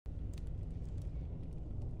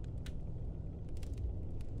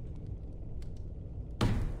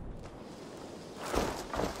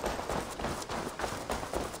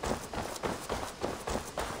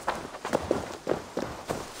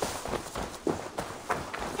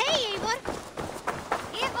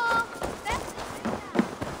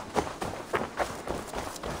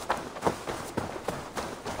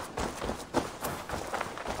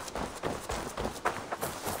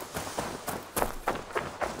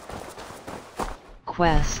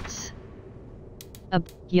Quests.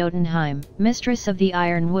 Jotunheim, Mistress of the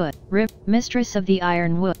Ironwood, Mistress of the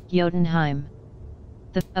Ironwood, Jotunheim.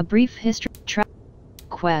 A brief history.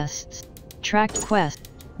 Quests. Tracked quest.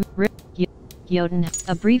 Jotunheim.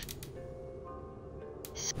 A brief.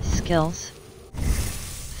 Skills.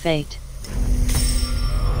 Fate.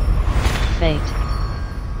 Fate.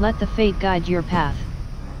 Let the fate guide your path.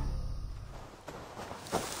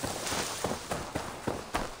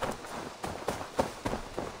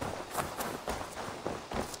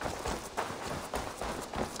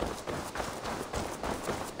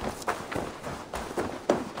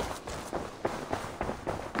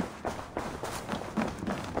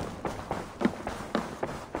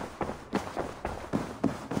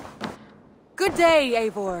 Good day,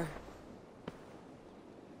 Ivarr.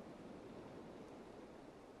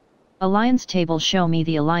 Alliance table. Show me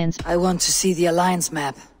the alliance. I want to see the alliance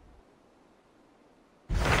map.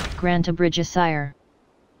 Sciropescire.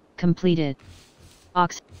 Completed.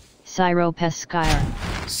 Ox.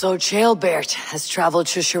 Sciropescire. So Ceolbert has traveled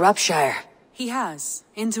to Shropshire. He has,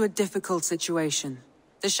 into a difficult situation.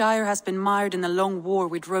 The Shire has been mired in a long war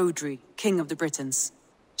with Rhodri, king of the Britons.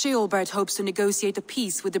 Ceolbert hopes to negotiate a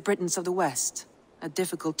peace with the Britons of the West. A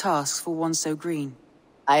difficult task for one so green.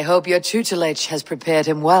 I hope your tutelage has prepared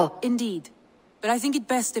him well. Indeed. But I think it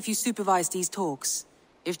best if you supervise these talks.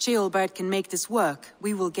 If Ceolbert can make this work,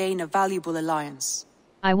 we will gain a valuable alliance.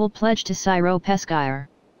 I will pledge to Sciropescire.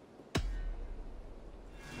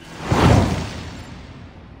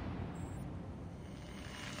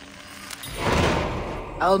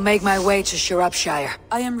 I'll make my way to Shropshire.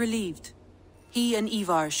 I am relieved. He and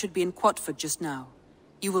Ivarr should be in Quatford just now.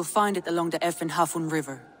 You will find it along the Hafun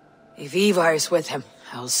River. If Ivarr is with him,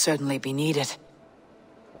 I'll certainly be needed.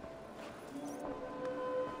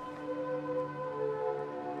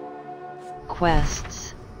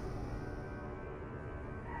 Quests.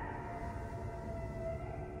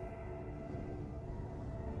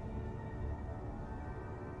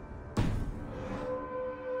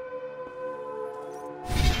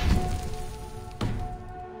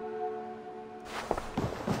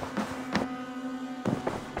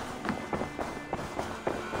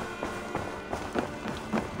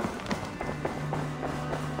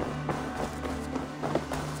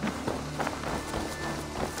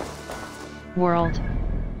 World.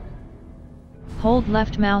 Hold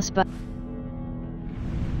left mouse button.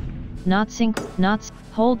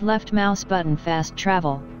 Hold left mouse button. Fast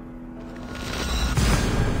travel.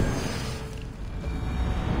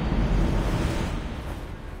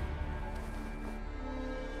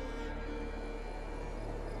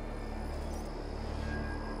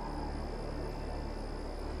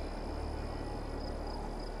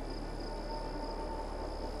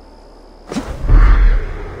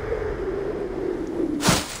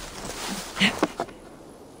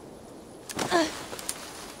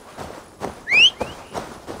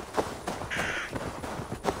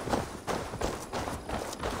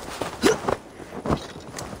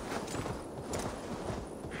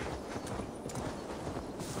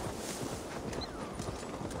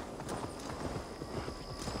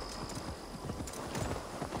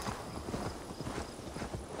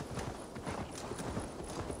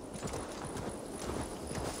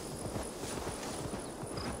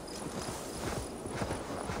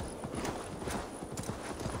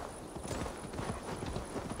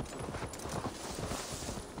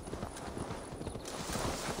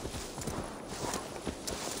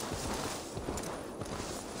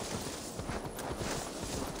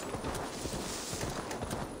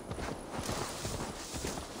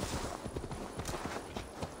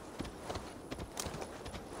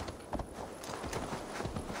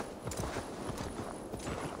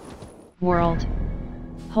 World.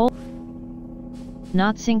 Hold.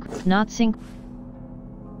 Not sync.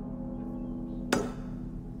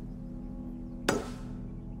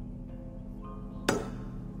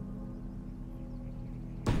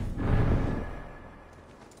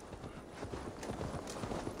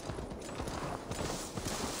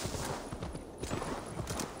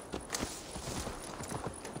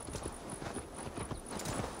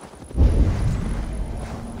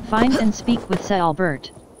 Find and speak with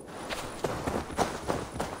Ceolbert.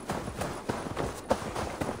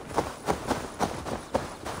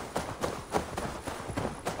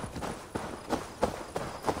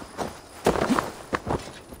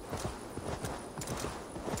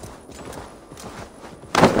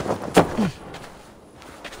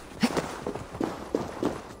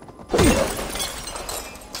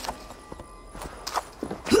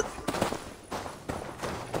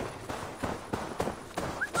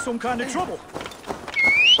 Some kind of trouble.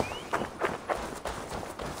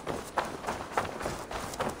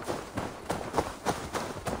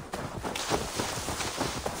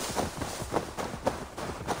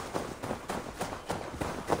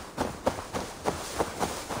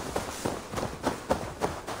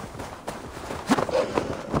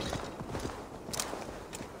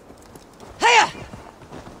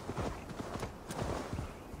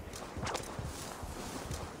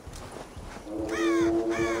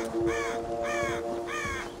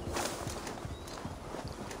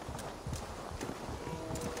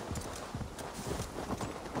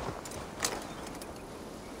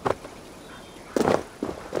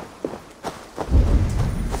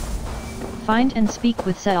 Find and speak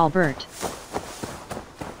with Albert.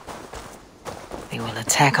 They will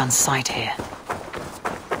attack on sight here.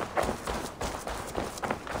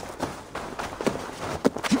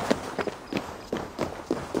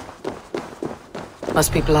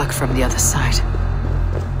 Must be blocked from the other side.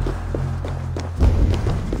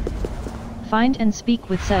 Find and speak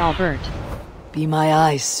with Albert. Be my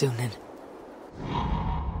eyes, Sunan.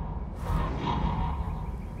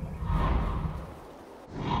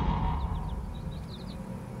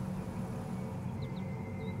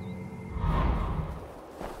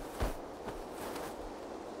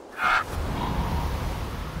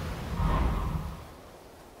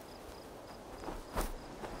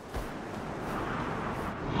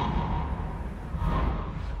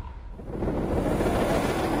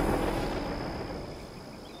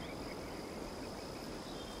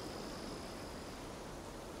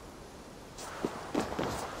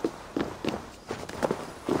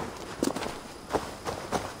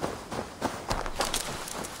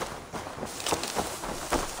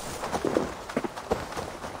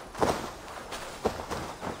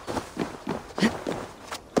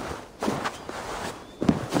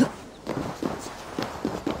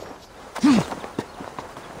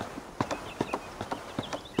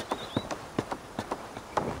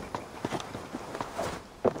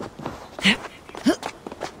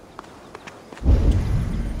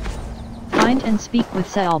 Find and speak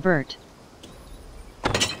with Albert.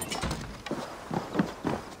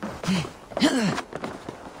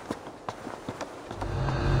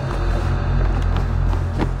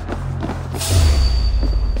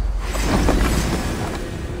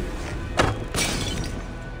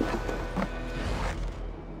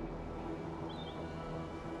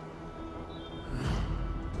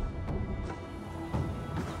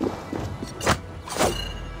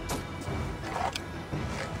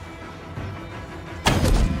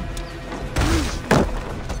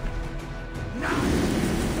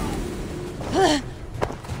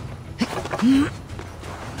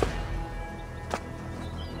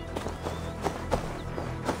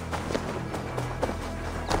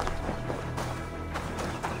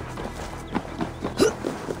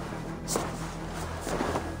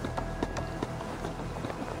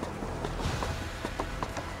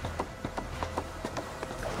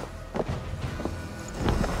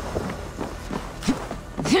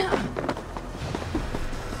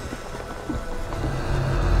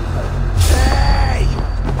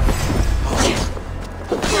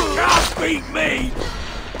 Beat me!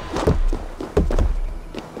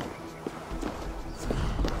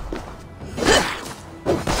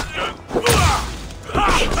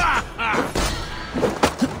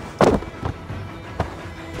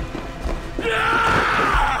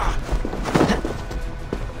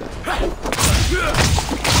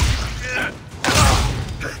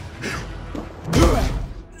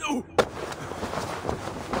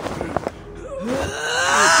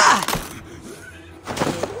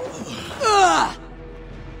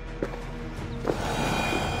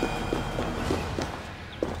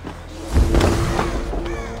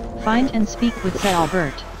 Find and speak with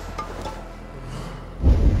Albert.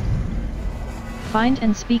 Find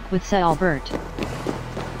and speak with Albert.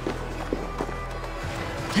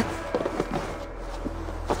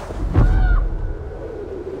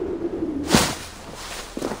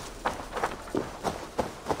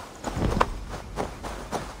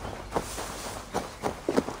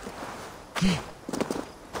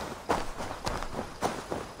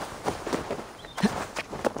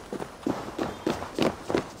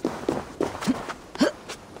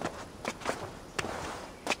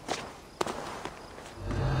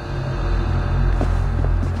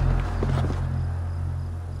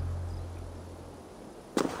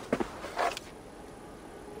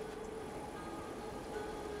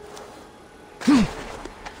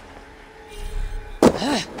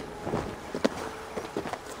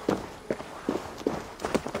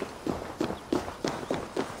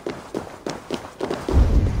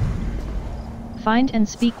 Find and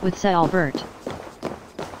speak with Albert.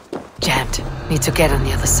 Jammed. Need to get on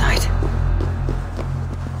the other side.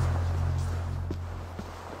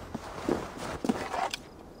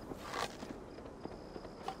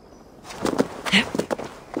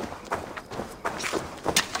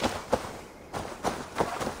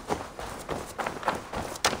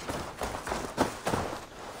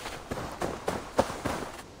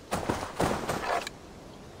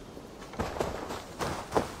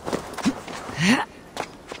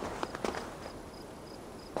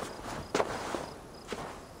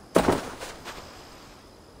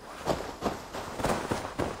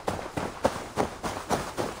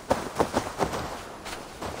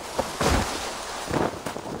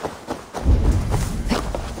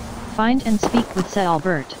 Find and speak with Sir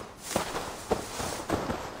Albert.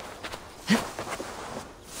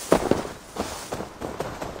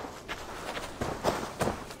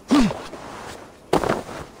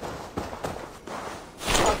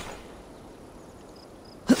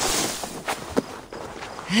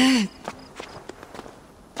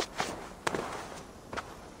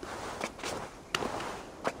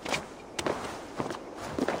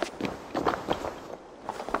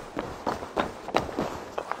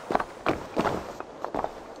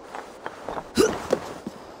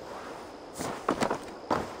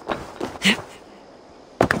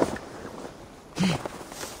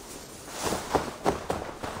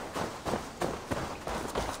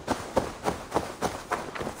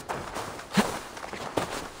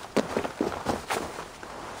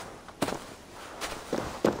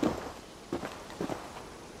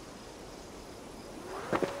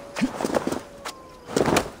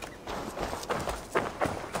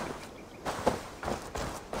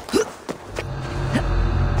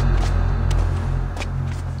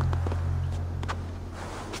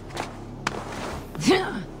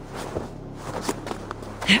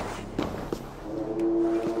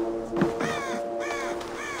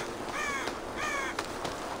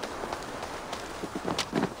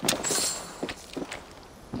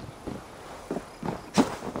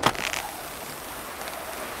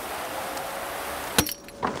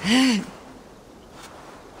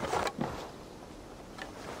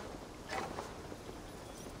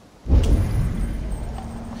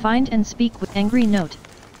 Find and speak with angry note.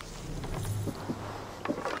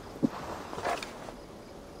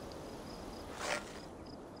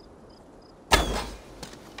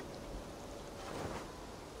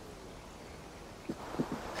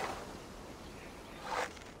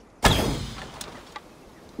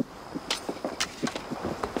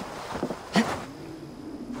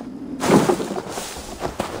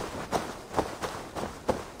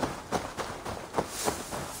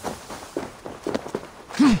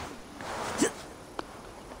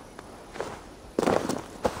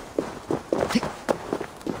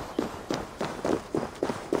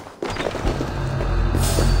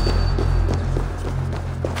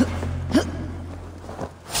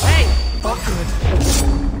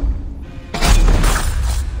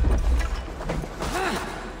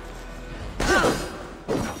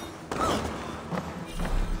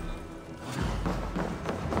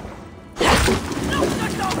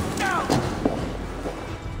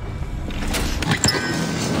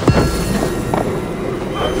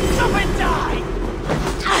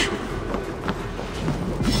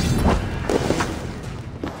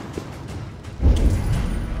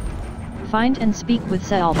 Find and speak with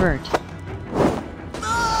Sir Albert.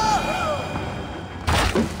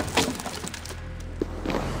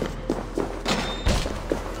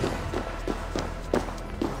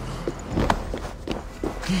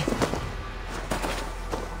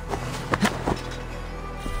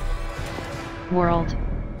 World.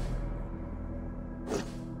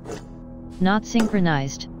 Not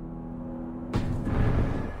synchronized.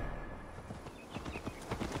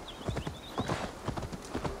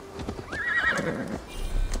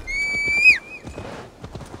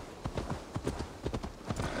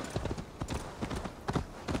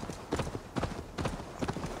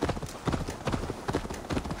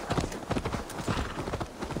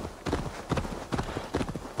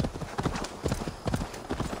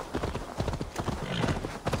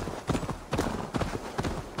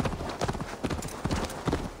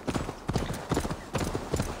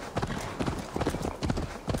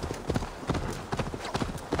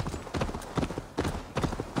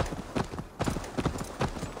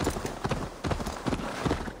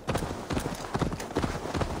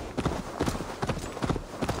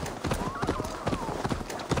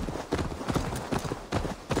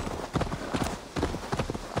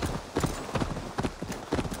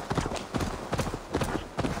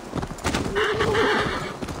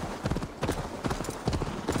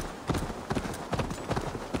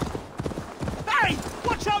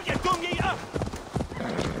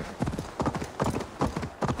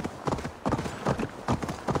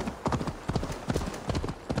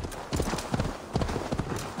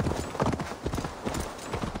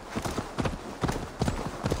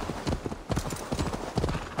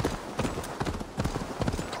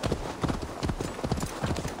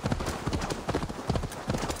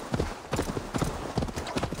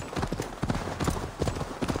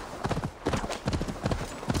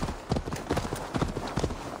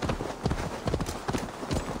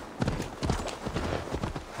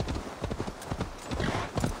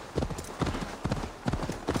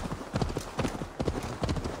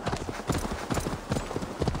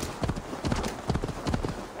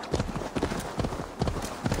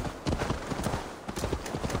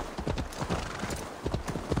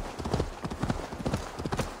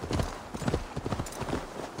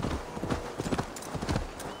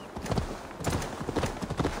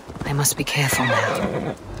 I must be careful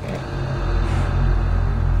now.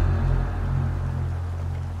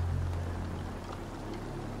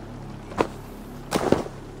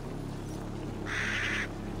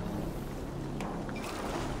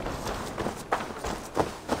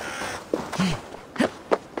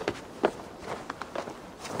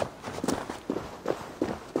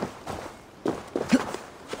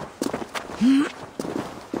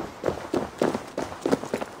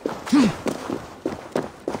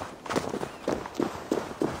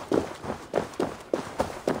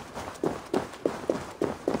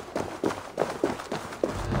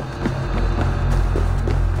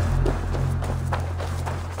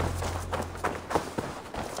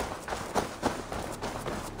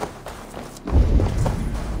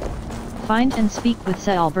 Find and speak with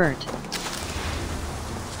Albert.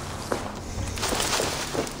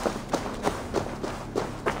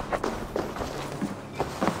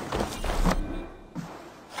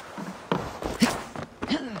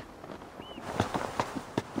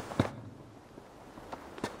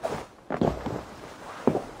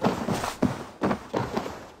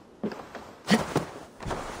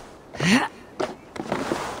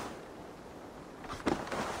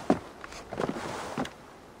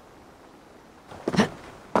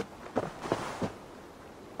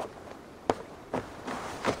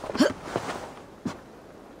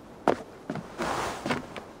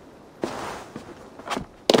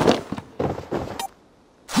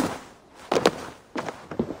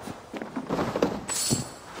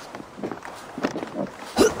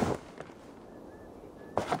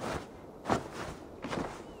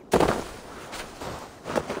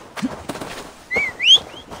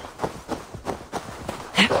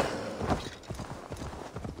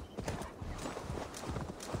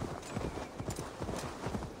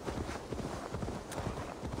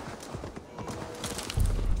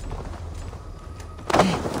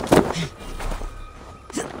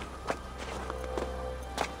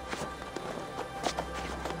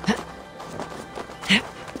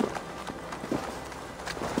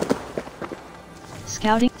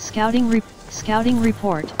 Scouting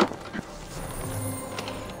report.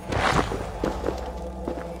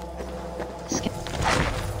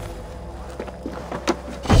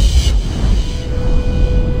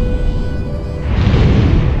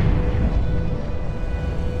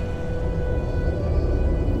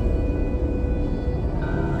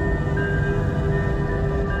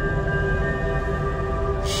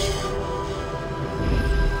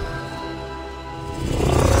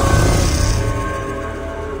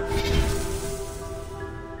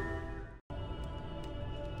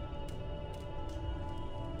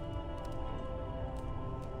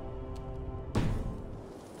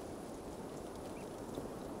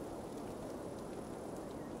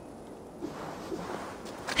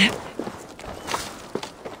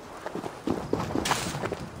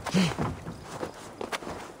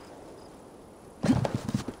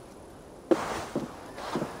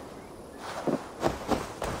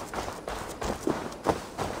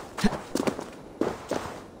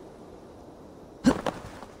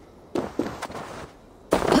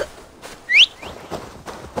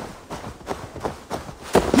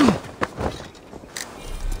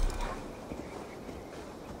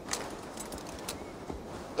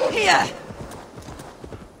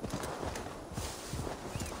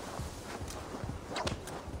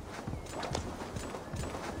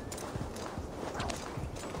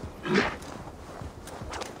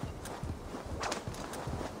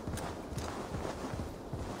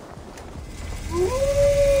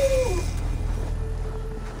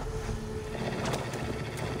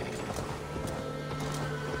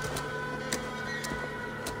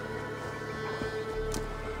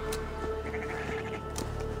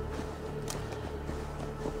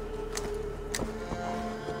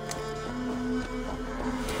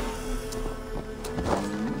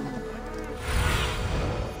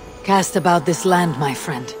 Cast about this land, my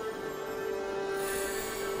friend.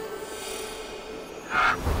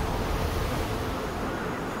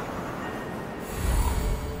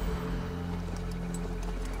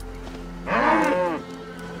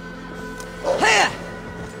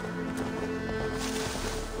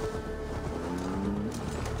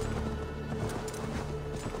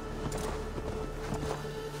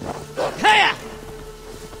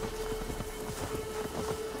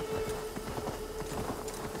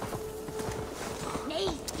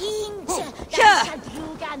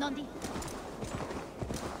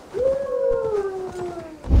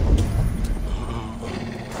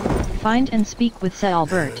 Find and speak with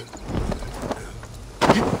Albert.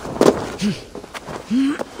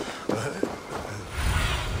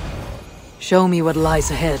 Show me what lies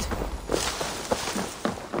ahead.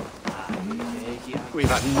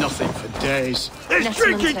 had nothing for days. There's Nestle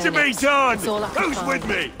drinking and to be turnips. done! It's all I can Who's find. with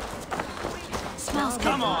me? Smells good.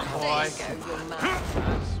 Come on, boy.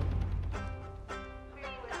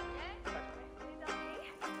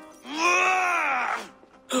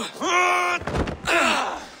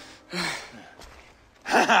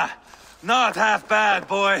 Not half bad,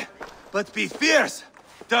 boy. But be fierce,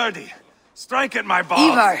 dirty. Strike at my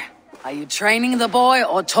balls. Ivarr, are you training the boy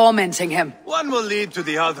or tormenting him? One will lead to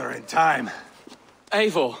the other in time.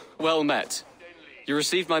 Eivor, well met. You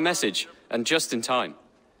received my message, and just in time.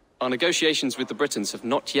 Our negotiations with the Britons have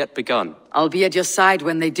not yet begun. I'll be at your side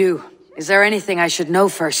when they do. Is there anything I should know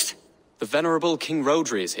first? The venerable King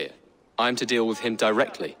Rhodri is here. I'm to deal with him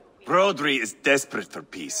directly. Rhodri is desperate for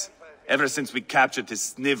peace. Ever since we captured his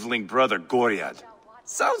sniveling brother, Goriad.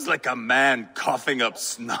 Sounds like a man coughing up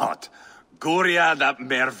snot. Goriad ap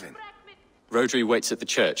Mervin. Rhodri waits at the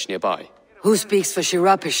church nearby. Who speaks for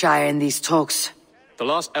sCreed in these talks? The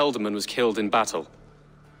last alderman was killed in battle.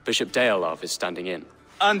 Bishop deorlaf is standing in.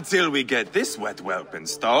 Until we get this wet whelp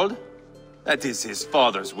installed. That is his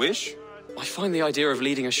father's wish. I find the idea of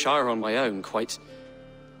leading a shire on my own quite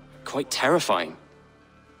terrifying.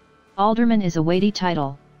 Alderman is a weighty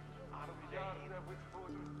title.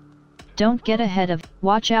 Don't get ahead of.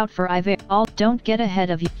 Watch out for Ivarr. Don't get ahead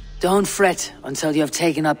of you. Don't fret until you have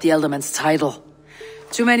taken up the Elderman's title.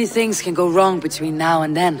 Too many things can go wrong between now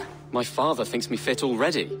and then. My father thinks me fit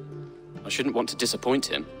already. I shouldn't want to disappoint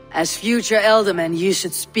him. As future Elderman, you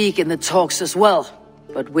should speak in the talks as well,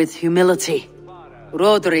 but with humility.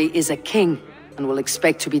 Rhodri is a king, and will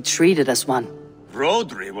expect to be treated as one.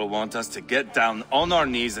 Rhodri will want us to get down on our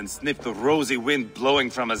knees and sniff the rosy wind blowing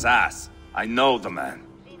from his ass. I know the man.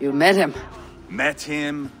 You met him. Met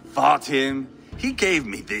him, fought him. He gave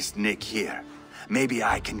me this nick here. Maybe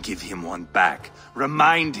I can give him one back.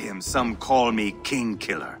 Remind him some call me King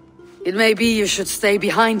Killer. It may be you should stay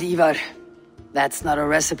behind, Ivarr. That's not a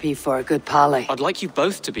recipe for a good parley. I'd like you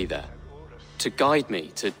both to be there. To guide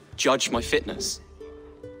me, to judge my fitness.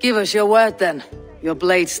 Give us your word, then. Your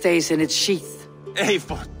blade stays in its sheath.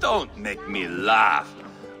 Eivor, don't make me laugh.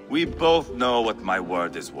 We both know what my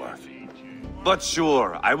word is worth. But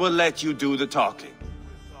sure, I will let you do the talking.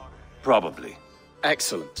 Probably.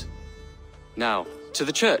 Excellent. Now, to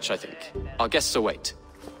the church, I think. Our guests await.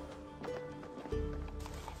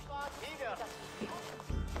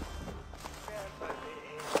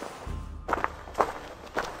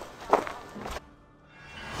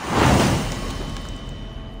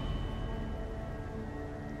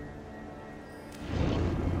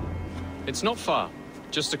 It's not far,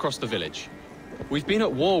 just across the village. We've been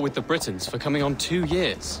at war with the Britons for coming on 2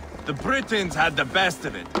 years. The Britons had the best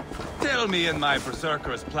of it. Tell me and my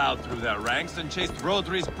berserkers plowed through their ranks and chased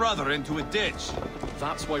Rhodri's brother into a ditch.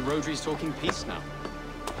 That's why Rhodri's talking peace now.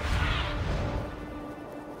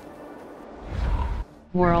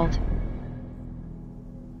 World.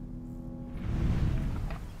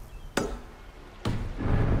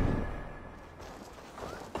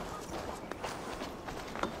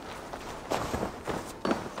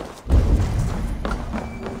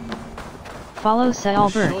 Follow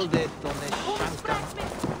Albert.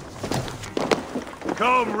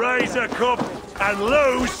 Come raise a cup and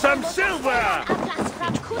lose some silver!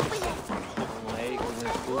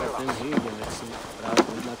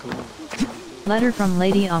 Letter from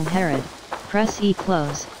Lady Angharad, Press E.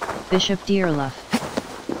 Close, Bishop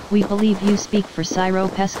deorlaf. We believe you speak for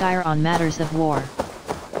sciropescire on matters of war.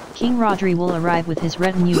 King Rhodri will arrive with his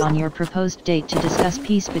retinue on your proposed date to discuss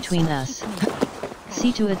peace between us.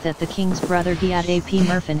 See to it that the king's brother Giad ap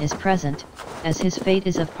Merfin is present, as his fate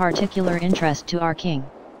is of particular interest to our king.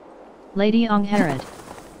 Lady Angharad.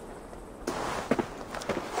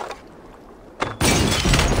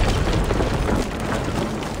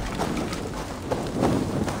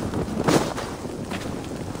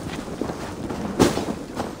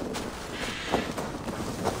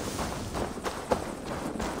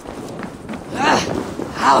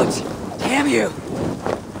 Out! Damn you!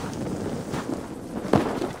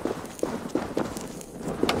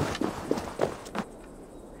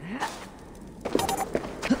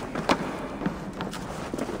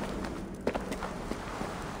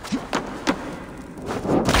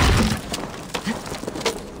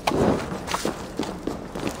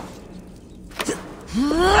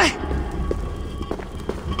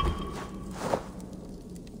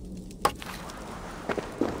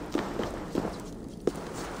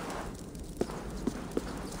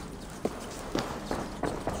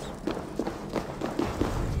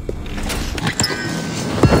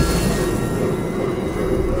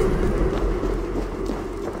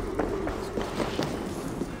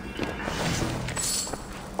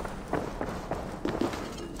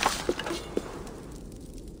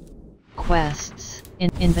 quests,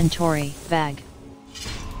 inventory, bag.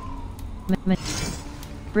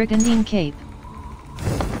 Brigandine cape.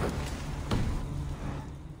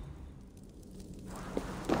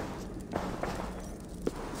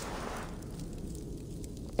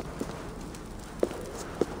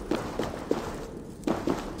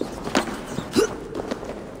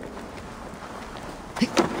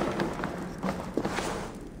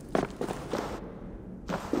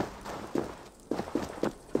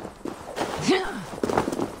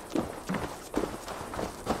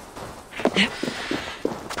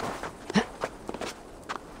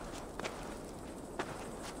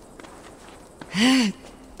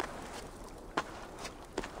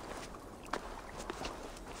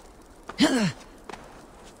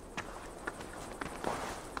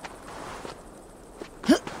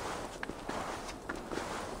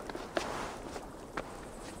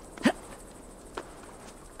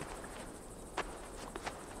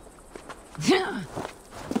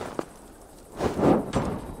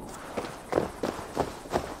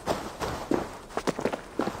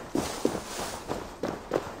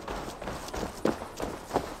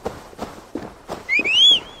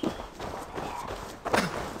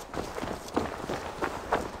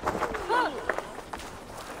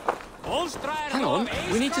 Hang on,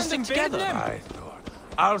 we need to stick together. Aye, Thor.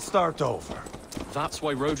 I'll start over. That's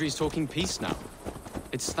why Rhodri's talking peace now.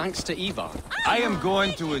 It's thanks to Ivarr. I am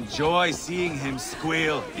going to enjoy seeing him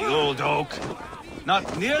squeal, the old oak.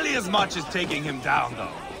 Not nearly as much as taking him down,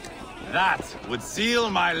 though. That would seal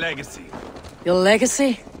my legacy. Your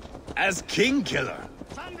legacy? As King Killer.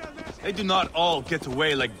 They do not all get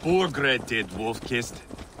away like Borgred did, Wolf-Kissed.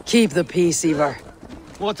 Keep the peace, Ivarr.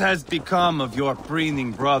 What has become of your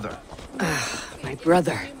preening brother? My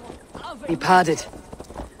brother. He parted.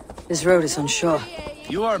 This road is unsure.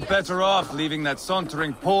 You are better off leaving that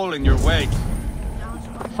sauntering pole in your wake.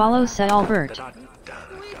 Follow Albert.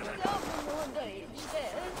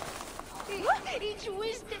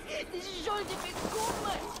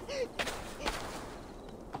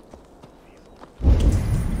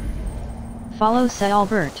 Follow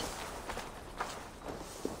Albert.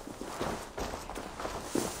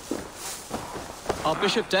 Our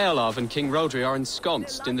Bishop deorlaf and King Rhodri are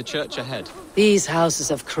ensconced in the church ahead. These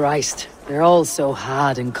houses of Christ, they're all so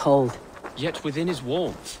hard and cold. Yet within is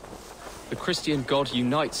warmth. The Christian God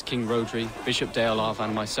unites King Rhodri, Bishop deorlaf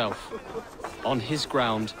and myself. On his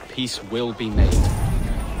ground, peace will be made.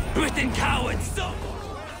 Britain cowards, so...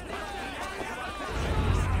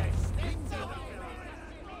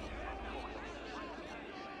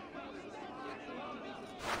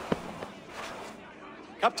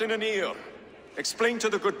 Captain Anir, explain to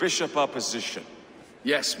the good bishop our position.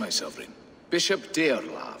 Yes, my sovereign. Bishop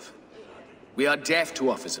deorlaf. We are deaf to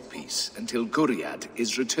offers of peace until Guriad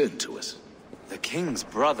is returned to us. The king's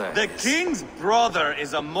brother The king's brother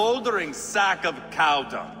is a moldering sack of cow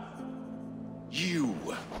dung. You!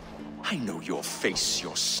 I know your face,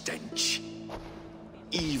 your stench.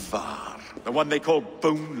 Ivarr, the one they call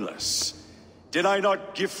Boneless. Did I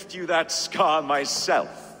not gift you that scar myself?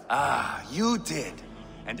 Ah, you did.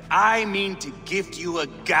 And I mean to gift you a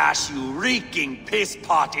gash, you reeking piss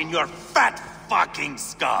pot in your fat fucking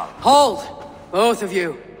skull. Hold! Both of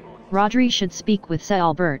you. Rhodri should speak with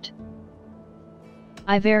Albert.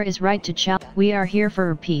 Ivarr is right to challenge. We are here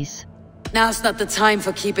for peace. Now's not the time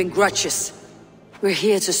for keeping grudges. We're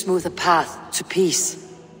here to smooth a path to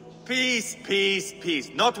peace. Peace, peace,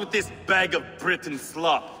 peace. Not with this bag of Britain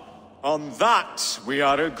slop. On that, we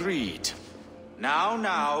are agreed.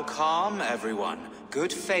 Now, calm everyone.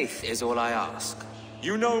 Good faith is all I ask.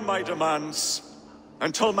 You know my demands.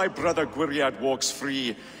 Until my brother Guriad walks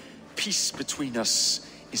free, peace between us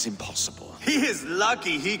is impossible. He is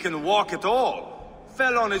lucky he can walk at all.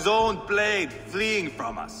 Fell on his own blade, fleeing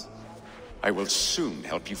from us. I will soon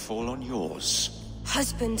help you fall on yours.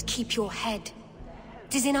 Husband, keep your head.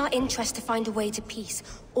 It is in our interest to find a way to peace,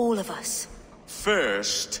 all of us.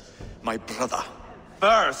 First, my brother.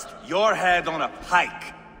 First, your head on a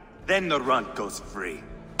pike. Then the runt goes free.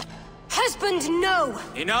 Husband, no!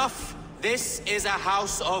 Enough! This is a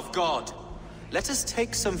house of God. Let us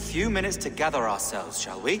take some few minutes to gather ourselves,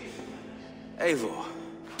 shall we? Eivor,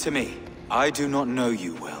 to me, I do not know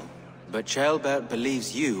you well, but Ceolbert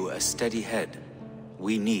believes you a steady head.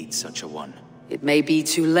 We need such a one. It may be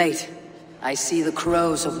too late. I see the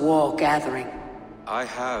crows of war gathering. I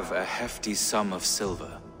have a hefty sum of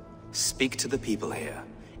silver. Speak to the people here.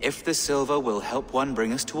 If the silver will help one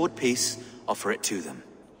bring us toward peace, offer it to them.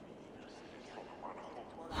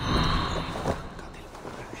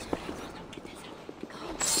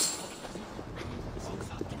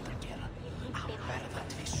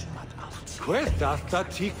 Squelta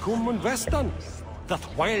ticum vestan. That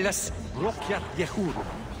wireless brokiat yehurum.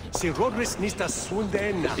 Si rodris nistas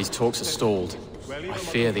sundena. These talks are stalled. I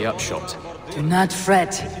fear the upshot. Do not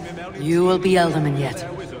fret. You will be Elderman yet.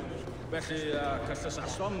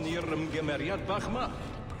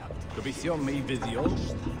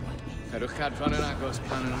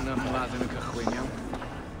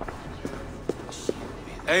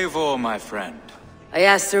 Eivor, my friend. I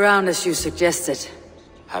asked around as you suggested.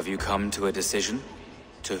 Have you come to a decision?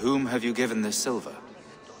 To whom have you given this silver?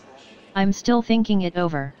 I'm still thinking it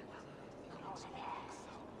over.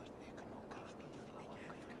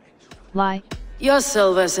 Lie. Your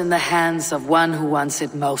silver's in the hands of one who wants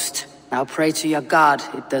it most. Now pray to your god,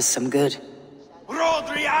 it does some good.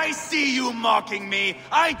 Rhodri, I see you mocking me.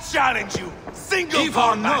 I challenge you. Single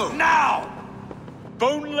Ivarr, combat no. now!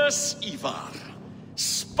 Boneless Ivarr.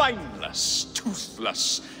 Spineless,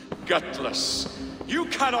 toothless, gutless. You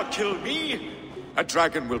cannot kill me. A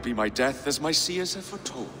dragon will be my death, as my seers have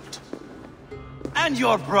foretold. And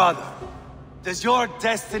your brother. Does your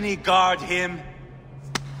destiny guard him?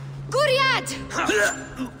 Guriad!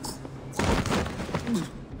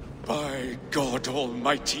 By God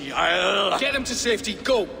Almighty, I'll... Get him to safety,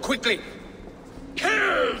 go, quickly!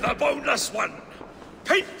 Kill the boneless one!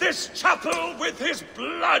 Paint this chapel with his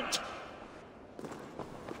blood!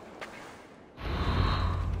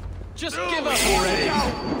 Just give up already!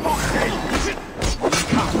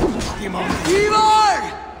 Ivarr!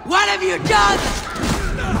 What have you done?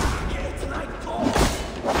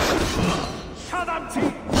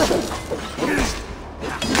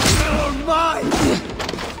 You're mine!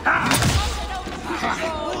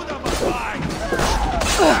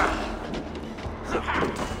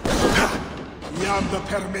 Yam the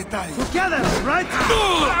permetai. Together, right?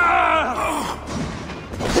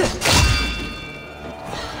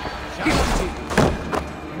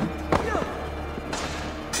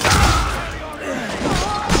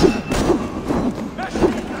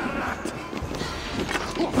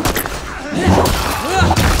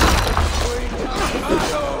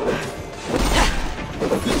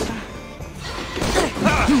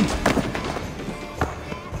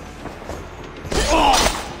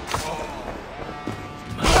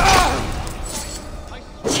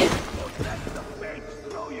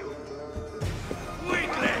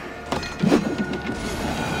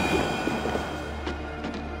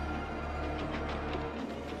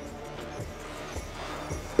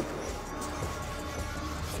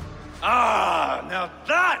 Ah, now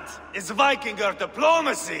that is Vikinger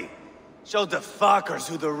diplomacy! Show the fuckers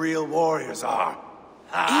who the real warriors are.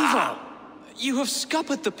 Ivarr! You have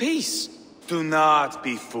scuppered the peace! Do not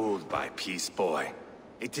be fooled by peace, boy.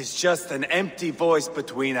 It is just an empty voice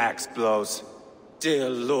between axe blows. Dear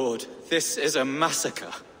Lord, this is a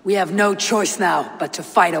massacre. We have no choice now but to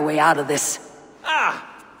fight our way out of this. Ah,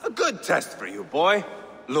 a good test for you, boy.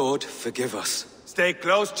 Lord, forgive us. Stay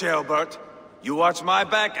close, Jailbert. You watch my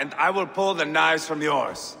back, and I will pull the knives from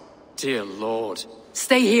yours. Dear Lord.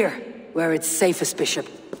 Stay here, where it's safest, Bishop.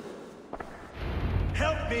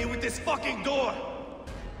 Help me with this fucking door!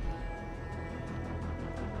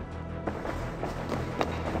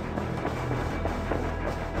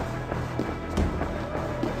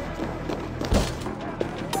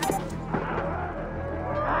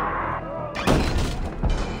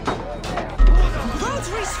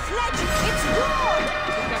 Rhodri's fled! It's war!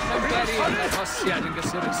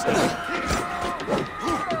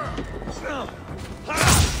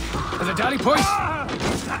 There's a dally point!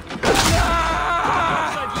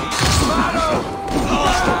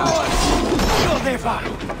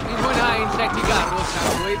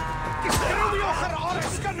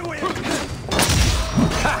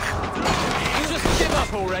 Just give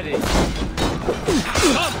up already!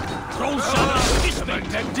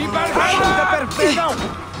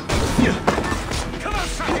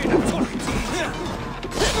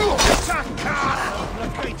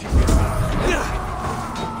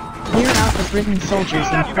 Clear out the Briton soldiers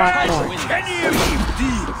in Quad Fort.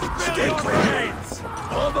 Stay clear!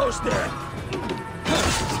 Almost there!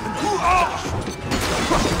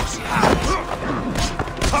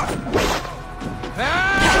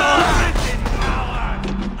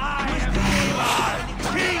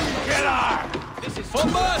 This is for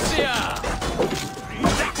Mercia!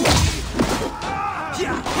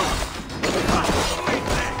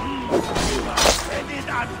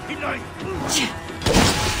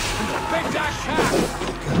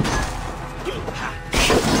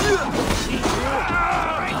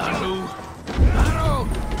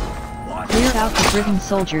 Clear out the Briton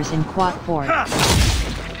soldiers in Quad Fort.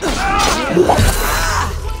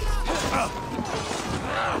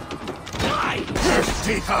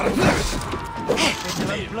 Teeth out of this!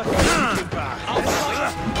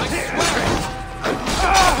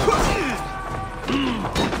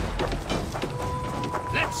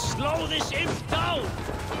 Let's slow this imp down!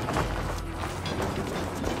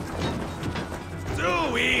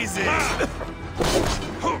 Too easy!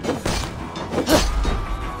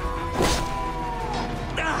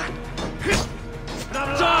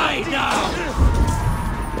 Die now!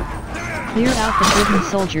 Clear out the Briton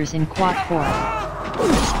soldiers in Quat Fort.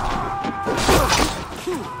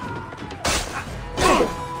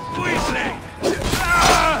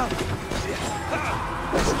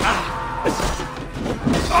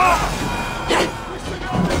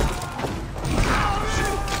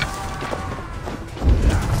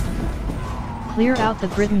 Clear out the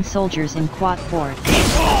Briton soldiers in Quat Fort.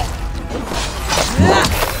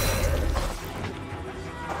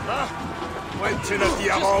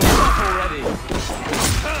 Already.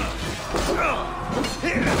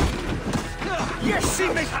 Yes, he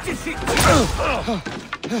makes defeat.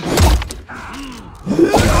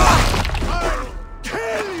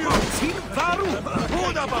 Kill you, Ivarr!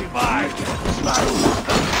 Hold up a fight!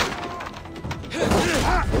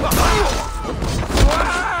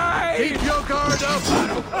 Keep your guard up!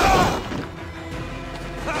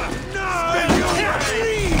 No!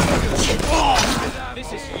 This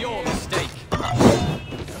is your mistake.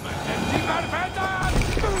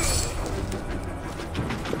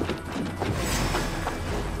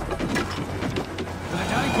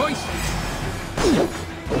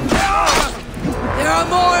 There are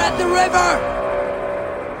more at the river!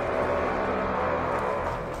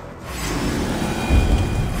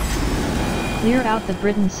 Clear out the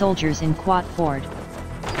Briton soldiers in Quat Fort.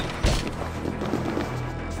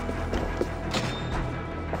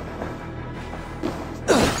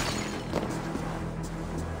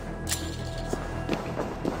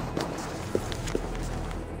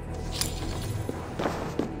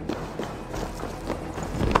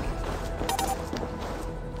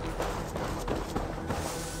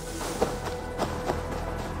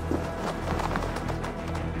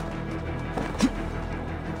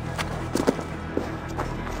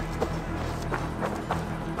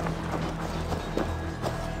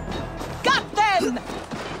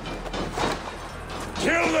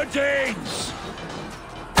 Kill the Danes!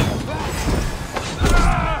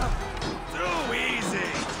 Too easy!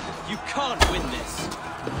 You can't win this.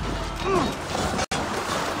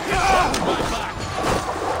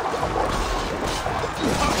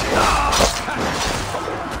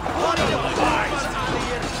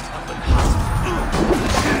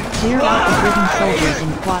 Clear out the Briton soldiers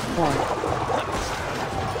in Quat Fort.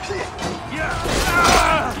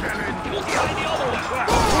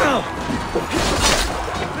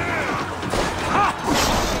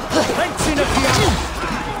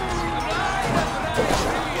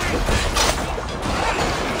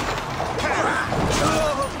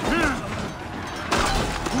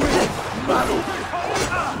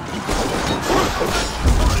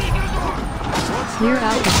 Clear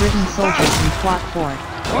out the Briton soldiers in Quat Fort.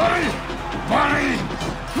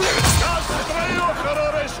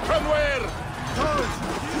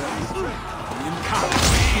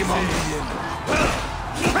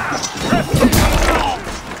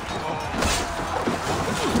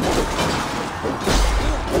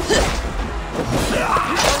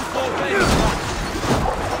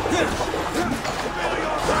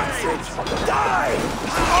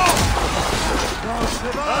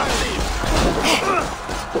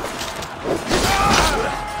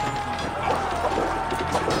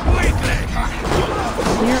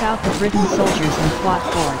 Clear out the Briton soldiers in Quat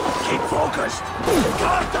Fort. Keep focused!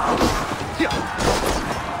 Guard down!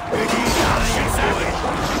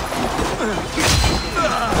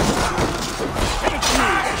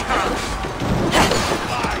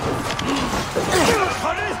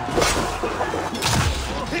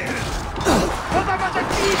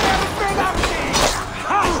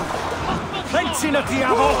 Plenty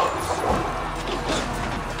diavolo!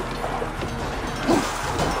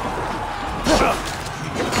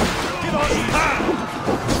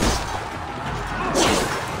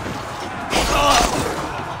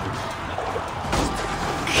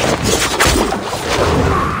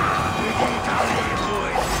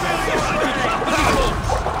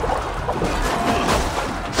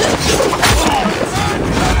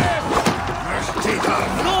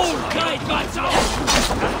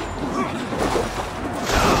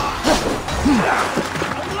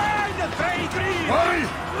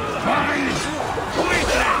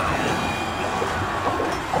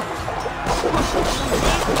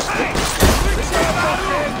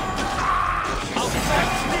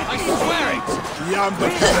 I swear it!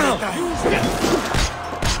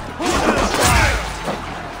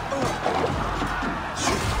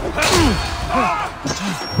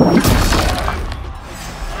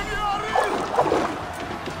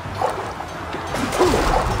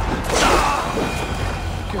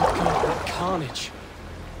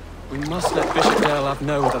 let Bishop deorlaf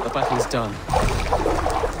know that the battle's done.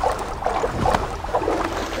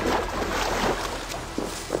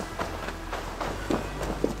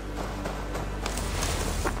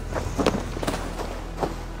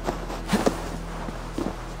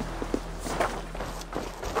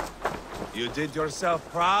 You did yourself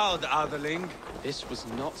proud, Adeling. This was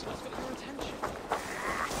not for your attention.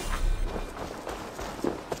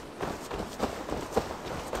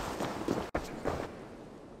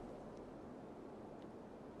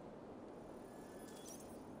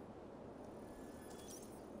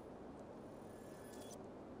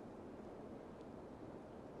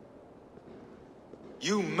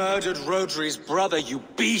 You murdered Rhodri's brother, you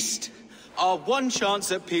beast! Our one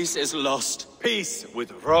chance at peace is lost. Peace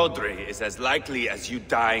with Rhodri is as likely as you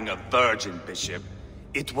dying a virgin, Bishop.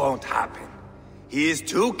 It won't happen. He is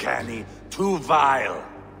too canny, too vile.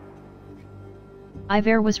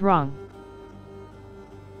 Ivarr was wrong.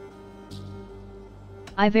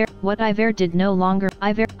 What Ivarr did no longer.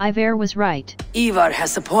 Ivarr was right. Ivarr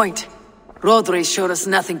has a point. Rhodri showed us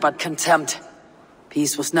nothing but contempt.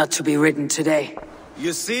 Peace was not to be written today.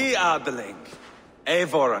 You see, Adeling,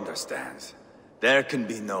 Eivor understands. There can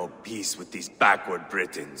be no peace with these backward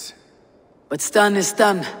Britons. What's done is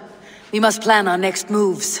done. We must plan our next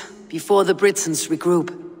moves, before the Britons regroup.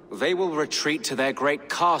 They will retreat to their great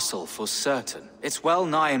castle for certain. It's well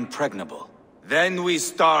nigh impregnable. Then we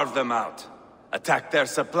starve them out. Attack their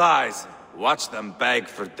supplies. Watch them beg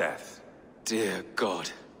for death. Dear God.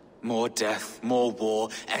 More death, more war,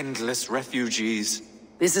 endless refugees.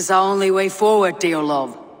 This is our only way forward,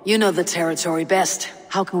 deorlaf. You know the territory best.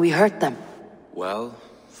 How can we hurt them? Well,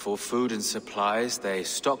 for food and supplies, they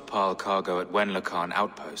stockpile cargo at Wenlocarn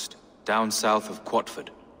Outpost, down south of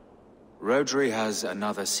Quatford. Rhodri has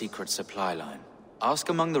another secret supply line. Ask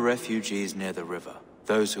among the refugees near the river,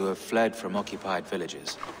 those who have fled from occupied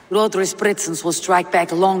villages. Rhodri's Britons will strike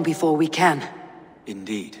back long before we can.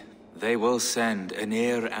 Indeed. They will send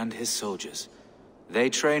Aenir and his soldiers. They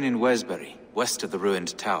train in Wesbury, west of the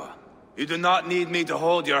ruined tower. You do not need me to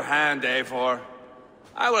hold your hand, Eivor.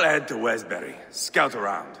 I will head to Wesbury, scout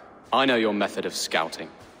around. I know your method of scouting.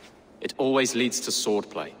 It always leads to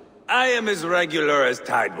swordplay. I am as regular as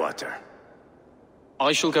Tidewater.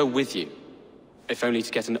 I shall go with you, if only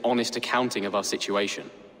to get an honest accounting of our situation.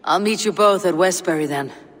 I'll meet you both at Westbury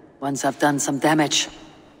then, once I've done some damage.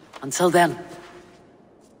 Until then.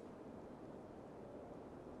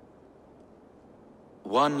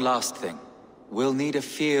 One last thing. We'll need a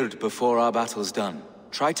field before our battle's done.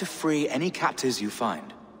 Try to free any captives you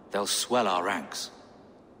find. They'll swell our ranks.